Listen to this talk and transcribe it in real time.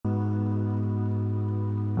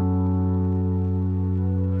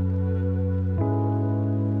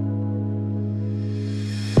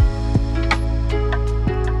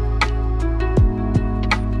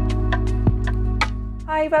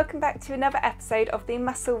welcome back to another episode of The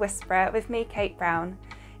Muscle Whisperer with me, Kate Browne.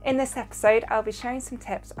 In this episode, I'll be sharing some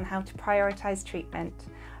tips on how to prioritise treatment.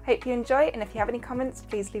 Hope you enjoy, and if you have any comments,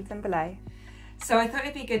 please leave them below. So I thought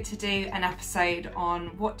it'd be good to do an episode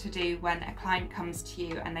on what to do when a client comes to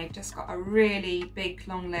you and they've just got a really big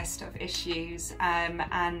long list of issues,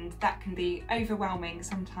 and that can be overwhelming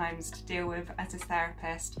sometimes to deal with as a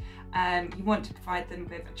therapist. You want to provide them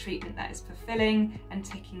with a treatment that is fulfilling and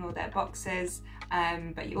ticking all their boxes,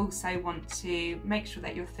 but you also want to make sure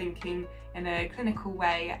that you're thinking in a clinical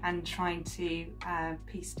way and trying to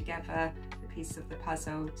piece together the piece of the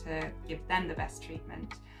puzzle to give them the best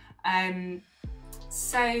treatment.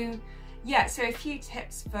 So a few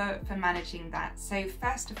tips for managing that. So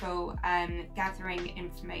first of all, gathering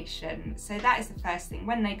information. So that is the first thing.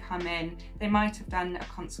 When they come in, they might have done a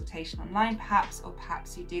consultation online perhaps, or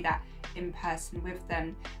perhaps you do that in person with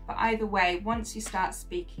them. But either way, once you start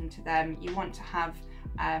speaking to them, you want to have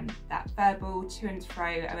that verbal to and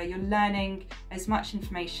fro where you're learning as much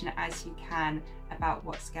information as you can about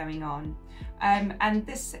what's going on. And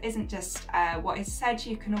this isn't just what is said,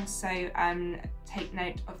 you can also take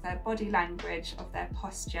note of their body language, of their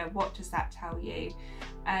posture. What does that tell you?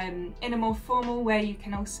 In a more formal way, you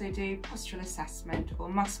can also do postural assessment or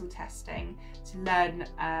muscle testing to learn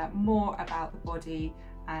more about the body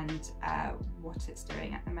and what it's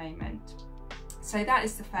doing at the moment. So that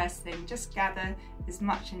is the first thing, just gather as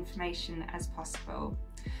much information as possible.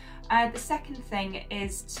 The second thing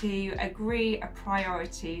is to agree a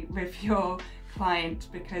priority with your client,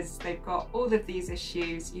 because they've got all of these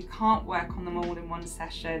issues. You can't work on them all in one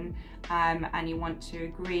session, and you want to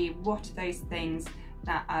agree what are those things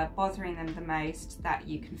that are bothering them the most that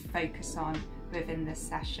you can focus on within this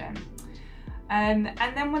session. And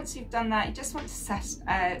then once you've done that, you just want to set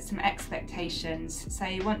some expectations. So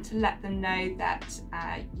you want to let them know that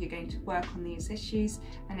you're going to work on these issues,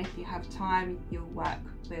 and if you have time, you'll work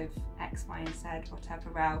with X, Y, and Z,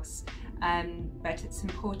 whatever else. But it's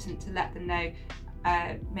important to let them know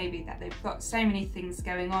maybe that they've got so many things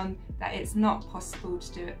going on that it's not possible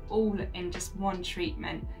to do it all in just one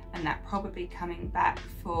treatment, and that probably coming back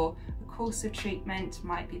for a course of treatment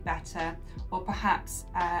might be better, or perhaps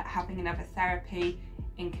having another therapy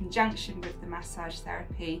in conjunction with the massage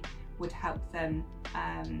therapy would help them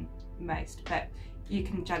most, but you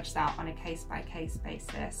can judge that on a case-by-case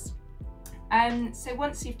basis. So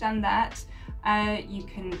once you've done that, you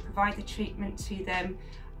can provide the treatment to them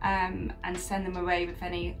and send them away with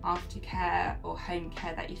any aftercare or home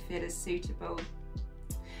care that you feel is suitable.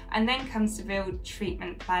 And then comes the real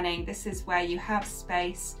treatment planning. This is where you have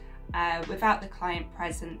space without the client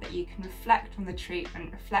present, that you can reflect on the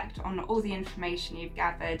treatment, reflect on all the information you've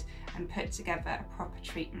gathered, and put together a proper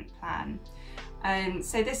treatment plan.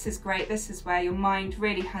 So this is great. This is where your mind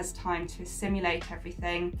really has time to assimilate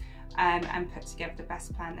everything and put together the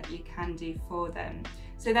best plan that you can do for them.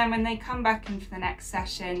 So then when they come back in for the next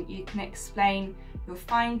session, you can explain your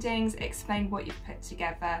findings, explain what you've put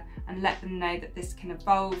together, and let them know that this can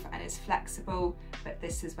evolve and is flexible, but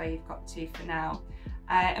this is where you've got to for now.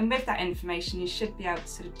 And with that information, you should be able to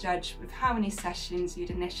sort of judge with how many sessions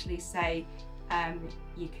you'd initially say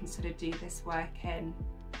you can sort of do this work in.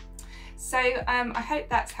 So I hope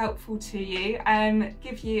that's helpful to you,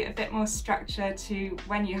 give you a bit more structure to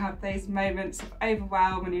when you have those moments of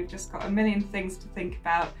overwhelm and you've just got a million things to think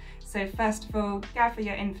about. So first of all, gather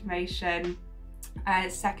your information.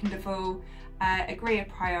 Second of all, agree a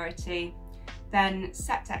priority, then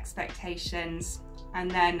set expectations, and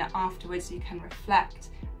then afterwards you can reflect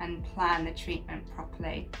and plan the treatment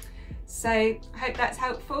properly. So I hope that's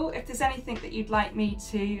helpful. If there's anything that you'd like me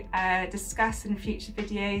to discuss in future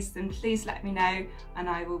videos, then please let me know and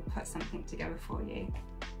I will put something together for you.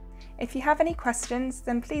 If you have any questions,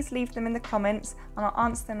 then please leave them in the comments and I'll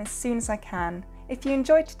answer them as soon as I can. If you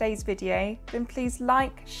enjoyed today's video, then please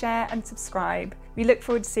like, share and subscribe. We look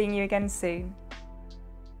forward to seeing you again soon.